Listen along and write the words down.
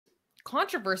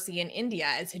controversy in India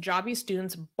as hijabi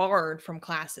students barred from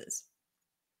classes.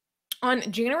 On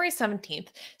January 17th,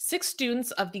 6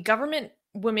 students of the government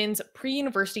women's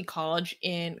pre-university college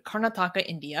in Karnataka,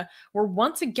 India, were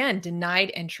once again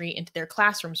denied entry into their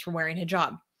classrooms for wearing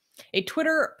hijab. A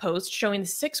Twitter post showing the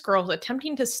 6 girls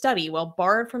attempting to study while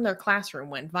barred from their classroom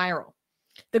went viral.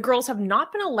 The girls have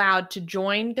not been allowed to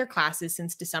join their classes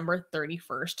since December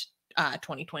 31st,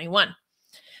 2021.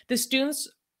 The students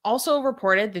also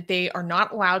reported that they are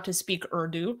not allowed to speak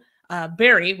Urdu,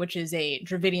 Bari, which is a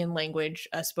Dravidian language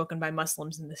spoken by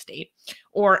Muslims in the state,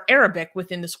 or Arabic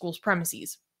within the school's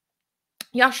premises.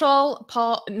 Yashpal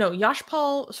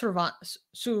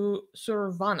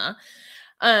Survana,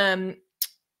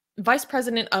 vice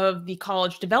president of the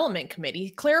College Development Committee,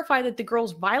 clarified that the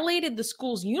girls violated the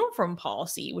school's uniform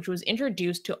policy, which was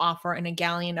introduced to offer an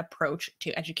egalitarian approach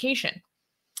to education.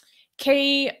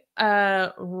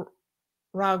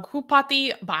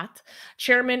 Raghupati Bhatt,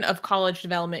 chairman of College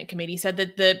Development Committee, said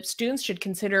that the students should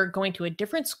consider going to a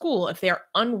different school if they are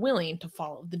unwilling to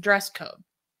follow the dress code.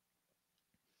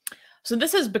 So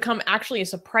this has become actually a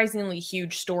surprisingly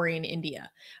huge story in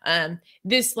India.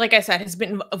 This, like I said, has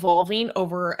been evolving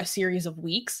over a series of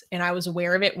weeks, and I was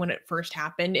aware of it when it first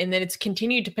happened, and then it's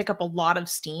continued to pick up a lot of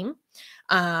steam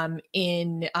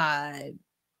in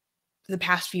the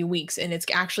past few weeks, and it's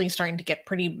actually starting to get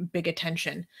pretty big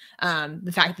attention.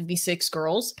 The fact that these 6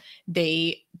 girls,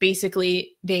 they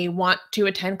want to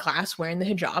attend class wearing the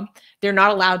hijab. They're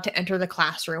not allowed to enter the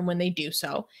classroom when they do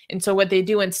so. And so what they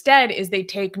do instead is they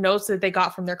take notes that they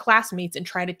got from their classmates and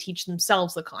try to teach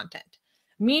themselves the content.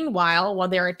 Meanwhile, while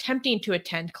they're attempting to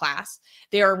attend class,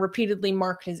 they are repeatedly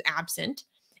marked as absent.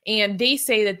 And they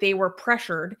say that they were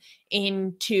pressured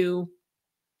into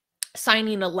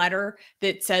signing a letter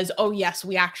that says, oh yes,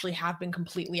 we actually have been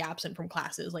completely absent from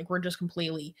classes. Like we're just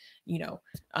completely,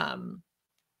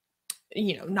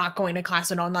 not going to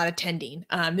class at all, not attending.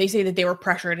 They say that they were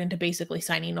pressured into basically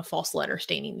signing a false letter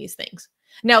stating these things.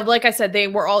 Now, like I said, they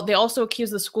also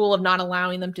accused the school of not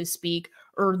allowing them to speak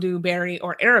Urdu, Bari,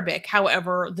 or Arabic.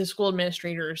 However, the school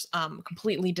administrators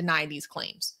completely deny these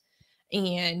claims.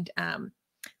 And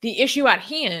the issue at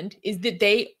hand is that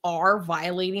they are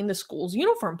violating the school's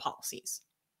uniform policies.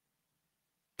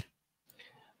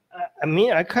 I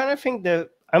mean, I kind of think that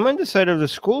I'm on the side of the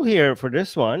school here for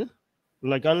this one.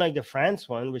 Like, unlike the France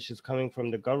one, which is coming from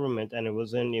the government, and it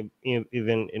wasn't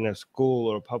even in a school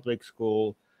or a public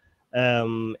school.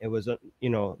 It was,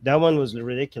 that one was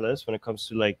ridiculous when it comes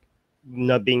to like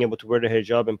not being able to wear the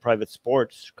hijab in private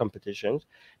sports competitions.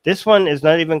 This one is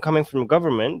not even coming from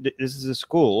government. This is a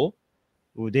school.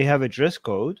 They have a dress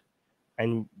code,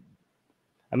 and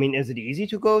I mean, is it easy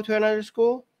to go to another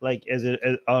school? Like,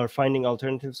 are finding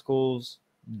alternative schools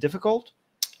difficult?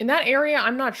 In that area,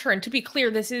 I'm not sure. And to be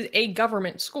clear, this is a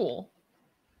government school.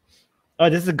 Oh,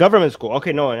 this is a government school.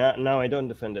 Okay, no, now I don't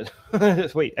defend it.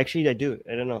 Wait, actually, I do.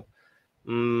 I don't know.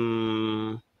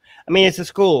 I mean, it's a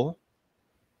school.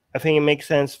 I think it makes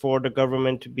sense for the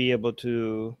government to be able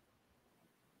to.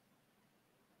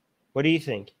 What do you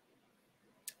think?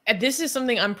 This is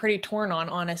something I'm pretty torn on,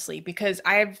 honestly, because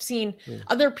I've seen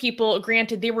other people,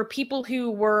 granted, there were people who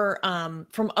were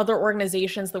from other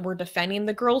organizations that were defending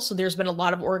the girls. So there's been a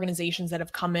lot of organizations that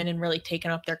have come in and really taken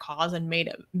up their cause and made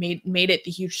it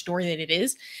the huge story that it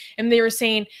is. And they were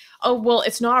saying, oh, well,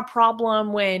 it's not a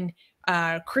problem when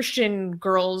Christian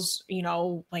girls,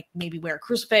 like maybe wear a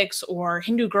crucifix, or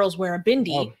Hindu girls wear a bindi.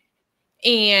 Oh.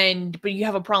 But you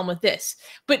have a problem with this.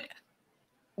 But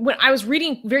when I was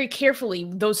reading very carefully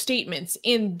those statements,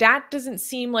 and that didn't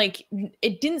seem like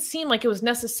it was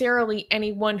necessarily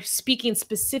anyone speaking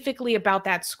specifically about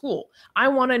that school. I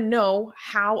want to know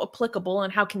how applicable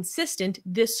and how consistent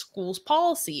this school's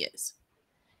policy is.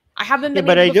 I haven't been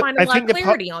able to find a lot of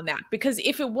clarity on that, because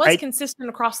if it was consistent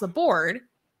across the board,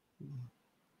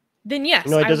 then yes.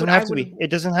 No, it doesn't have to be.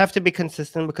 It doesn't have to be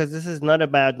consistent, because this is not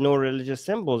about no religious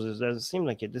symbols. It doesn't seem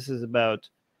like it. This is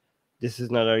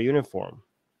not our uniform.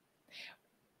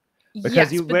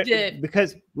 Because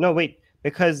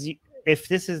if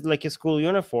this is like a school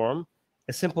uniform,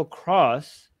 a simple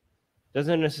cross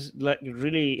doesn't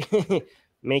really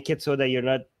make it so that you're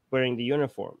not wearing the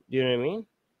uniform. Do you know what I mean?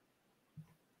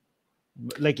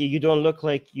 Like, you don't look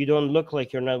like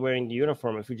you're not wearing the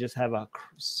uniform if you just have a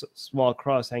small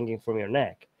cross hanging from your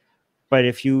neck. But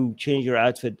if you change your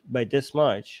outfit by this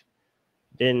much,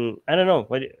 then I don't know,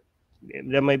 but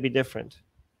that might be different.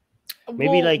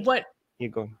 Maybe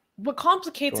What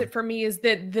complicates it for me is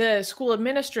that the school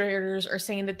administrators are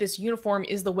saying that this uniform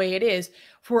is the way it is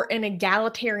for an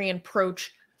egalitarian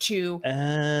approach to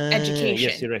Yes,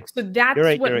 education. you're right. So that's You're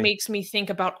right. what You're right. makes me think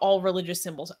about all religious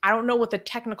symbols. I don't know what the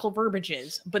technical verbiage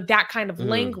is, but that kind of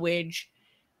language.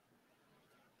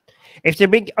 If they're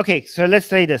being okay, so let's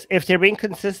say this: if they're being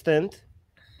consistent,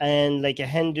 and like a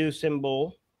Hindu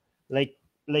symbol, like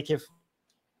if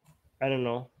I don't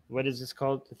know what is this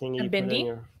called, the thing A you put on bindi?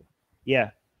 your,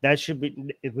 yeah, that should be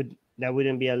that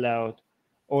wouldn't be allowed,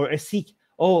 or a Sikh.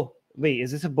 Oh wait,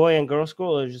 is this a boy and girl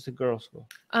school or just a girl school?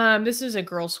 This is a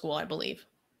girls' school, I believe.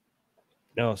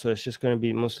 No, so it's just going to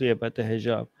be mostly about the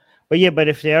hijab. But yeah, but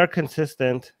if they are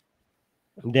consistent,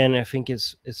 then I think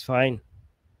it's fine.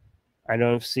 I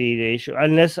don't see the issue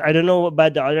unless I don't know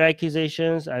about the other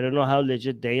accusations. I don't know how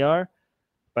legit they are,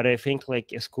 but I think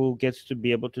like a school gets to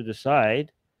be able to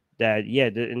decide that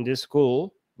in this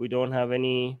school we don't have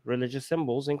any religious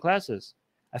symbols in classes.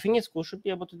 I think a school should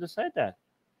be able to decide that.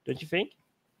 Don't you think?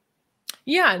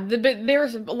 Yeah, but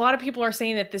there's a lot of people are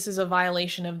saying that this is a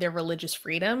violation of their religious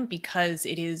freedom because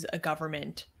it is a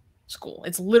government school.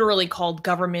 It's literally called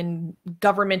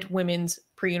government women's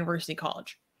pre-university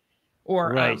college.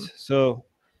 Or Right. So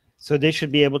they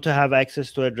should be able to have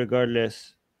access to it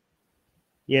regardless.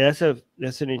 Yeah,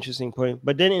 that's an interesting point.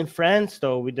 But then in France,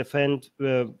 though, we defend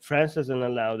France doesn't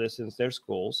allow this in their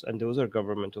schools, and those are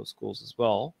governmental schools as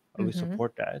well, and we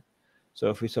support that. So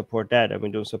if we support that and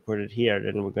we don't support it here,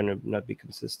 then we're going to not be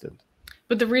consistent.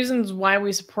 But the reasons why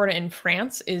we support it in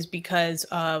France is because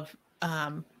of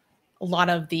a lot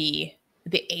of the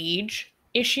age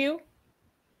issue,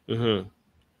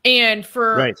 and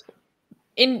for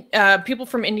people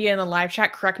from India in the live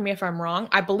chat, correct me if I'm wrong.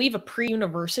 I believe a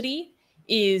pre-university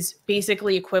is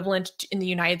basically equivalent in the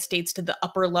United States to the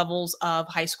upper levels of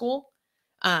high school.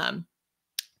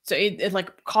 So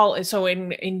so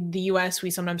in the US,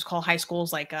 we sometimes call high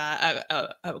schools like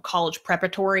a college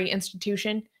preparatory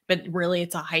institution, but really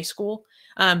it's a high school.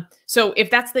 So if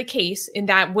that's the case, and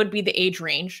that would be the age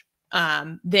range,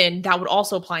 then that would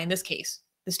also apply in this case,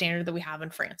 the standard that we have in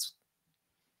France.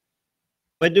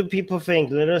 What do people think?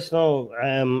 Let us know.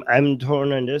 I'm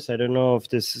torn on this. I don't know if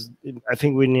this is. I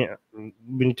think we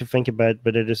need to think about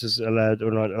whether this is allowed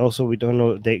or not. Also, we don't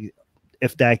know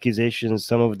if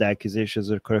some of the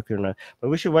accusations are correct or not. But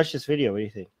we should watch this video. What do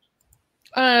you think?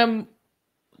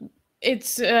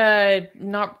 It's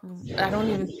not. I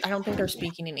don't think they're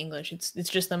speaking in English. It's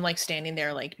just them like standing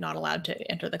there, like not allowed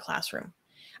to enter the classroom.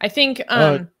 I think.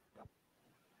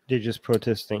 They're just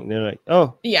protesting. They're like,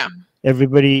 oh yeah.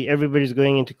 Everybody's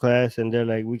going into class, and they're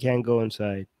like, we can't go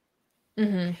inside.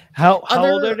 How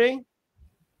old are they?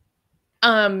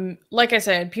 Like I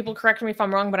said, people correct me if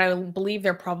I'm wrong, but I believe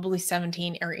they're probably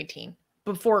 17 or 18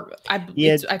 before. I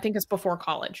think it's before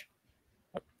college.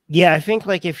 Yeah, I think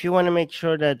like if you want to make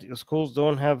sure that schools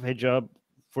don't have hijab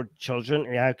for children,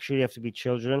 you actually have to be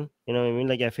children. You know what I mean?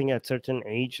 Like I think at certain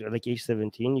age, like age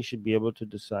 17, you should be able to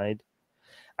decide.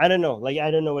 I don't know. Like,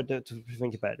 I don't know what to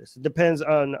think about this. It depends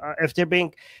on if they're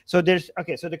being. So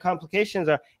so the complications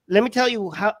are. Let me tell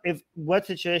you what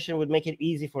situation would make it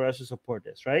easy for us to support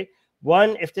this. Right.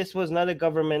 One, if this was not a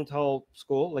governmental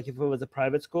school, like if it was a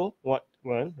private school.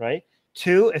 One, right.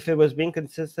 Two, if it was being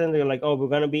consistent, they're like, oh, we're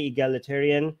gonna be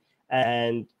egalitarian,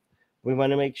 and we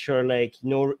want to make sure like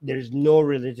there's no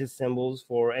religious symbols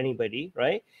for anybody.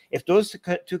 Right. If those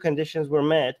two conditions were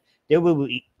met, they would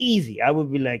be easy. I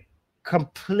would be like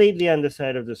completely on the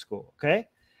side of the school. Okay.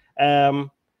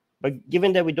 But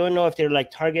given that we don't know if they're like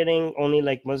targeting only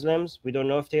like Muslims, we don't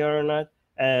know if they are or not.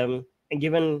 And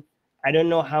given I don't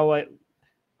know how I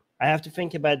have to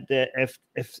think about if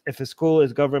a school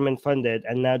is government funded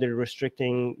and now they're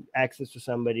restricting access to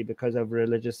somebody because of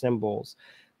religious symbols,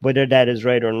 whether that is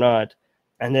right or not,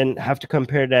 and then have to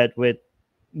compare that with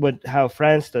how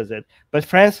France does it. But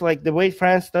France, like the way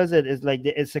France does it is like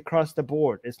it's across the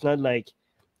board. It's not like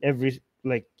every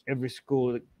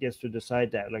school gets to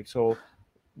decide that. Like so,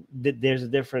 there's a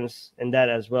difference in that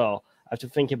as well. I have to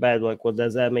think about like, well,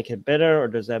 does that make it better or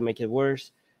does that make it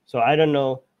worse? So I don't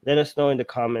know. Let us know in the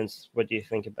comments what do you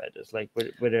think about this, like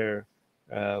whether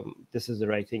this is the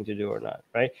right thing to do or not,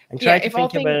 right? And try to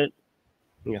think about it.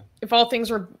 Yeah. If all things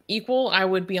were equal, I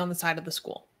would be on the side of the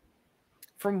school.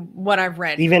 From what I've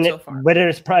read, even so far, whether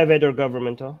it's private or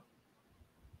governmental.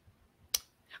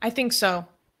 I think so.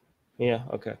 Yeah.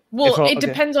 Okay. Well, it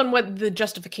depends on what the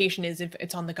justification is. If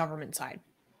it's on the government side.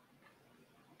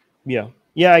 Yeah.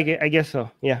 Yeah. I guess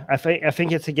so. Yeah. I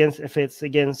think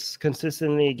it's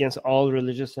consistently against all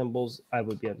religious symbols, I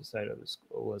would be on the side of the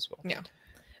school as well. Yeah.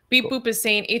 Beep Boop is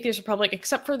saying Atheist Republic,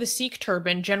 except for the Sikh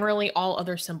turban, generally all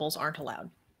other symbols aren't allowed.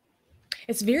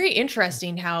 It's very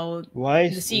interesting how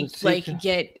the Sikhs like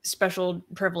get special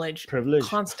privilege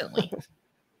constantly.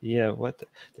 Yeah,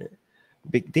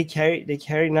 They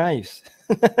carry knives.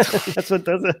 That's what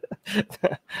does it.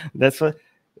 That's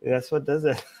what does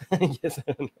it. I guess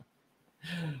I don't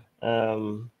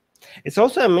know. It's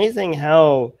also amazing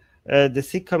how the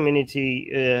Sikh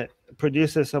community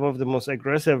produces some of the most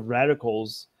aggressive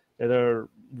radicals that are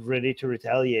ready to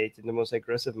retaliate in the most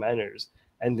aggressive manners,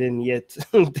 and then yet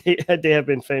they have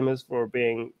been famous for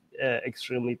being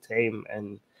extremely tame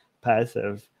and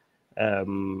passive,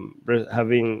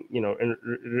 having, you know,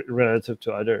 relative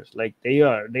to others. Like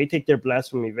they take their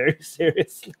blasphemy very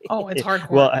seriously. Oh, it's hardcore.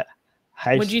 Well,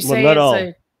 would you say not it's all.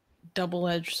 a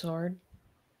double-edged sword?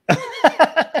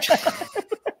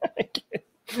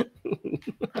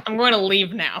 I'm going to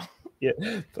leave now. Yeah,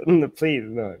 please,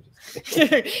 no.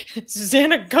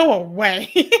 Susanna, go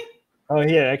away. Oh,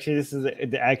 yeah, actually, this is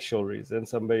the actual reason.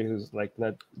 Somebody who's like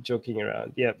not joking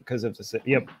around. Yeah, because of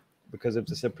the because of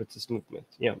the separatist movement.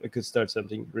 Yeah, it could start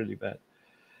something really bad.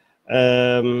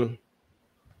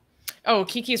 Oh,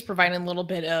 Kiki is providing a little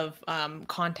bit of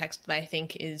context that I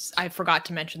think I forgot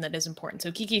to mention that is important.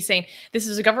 So Kiki's saying, this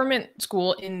is a government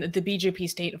school in the BJP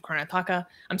state of Karnataka.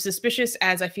 I'm suspicious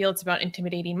as I feel it's about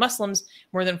intimidating Muslims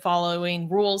more than following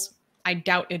rules. I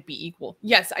doubt it'd be equal.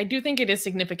 Yes, I do think it is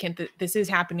significant that this is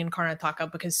happening in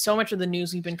Karnataka, because so much of the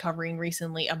news we've been covering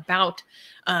recently about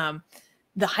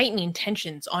the heightening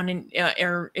tensions on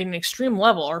an extreme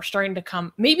level are starting to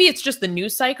come. Maybe it's just the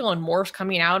news cycle and more is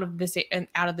coming out of this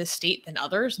state than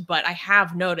others, but I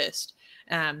have noticed,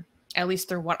 at least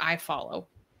through what I follow,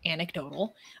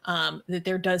 anecdotal, that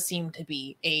there does seem to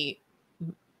be a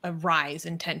rise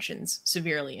in tensions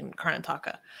severely in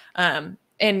Karnataka,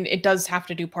 and it does have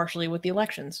to do partially with the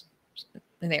elections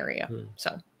in the area.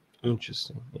 So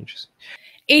interesting.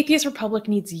 Atheist Republic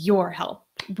needs your help.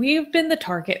 We've been the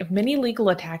target of many legal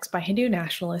attacks by Hindu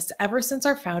nationalists ever since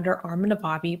our founder, Armin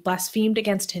Navabi, blasphemed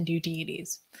against Hindu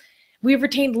deities. We have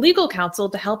retained legal counsel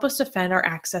to help us defend our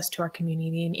access to our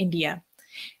community in India.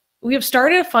 We have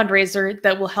started a fundraiser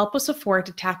that will help us afford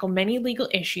to tackle many legal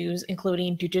issues,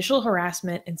 including judicial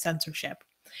harassment and censorship.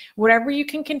 Whatever you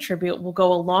can contribute will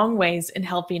go a long ways in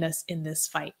helping us in this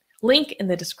fight. Link in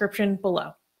the description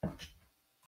below.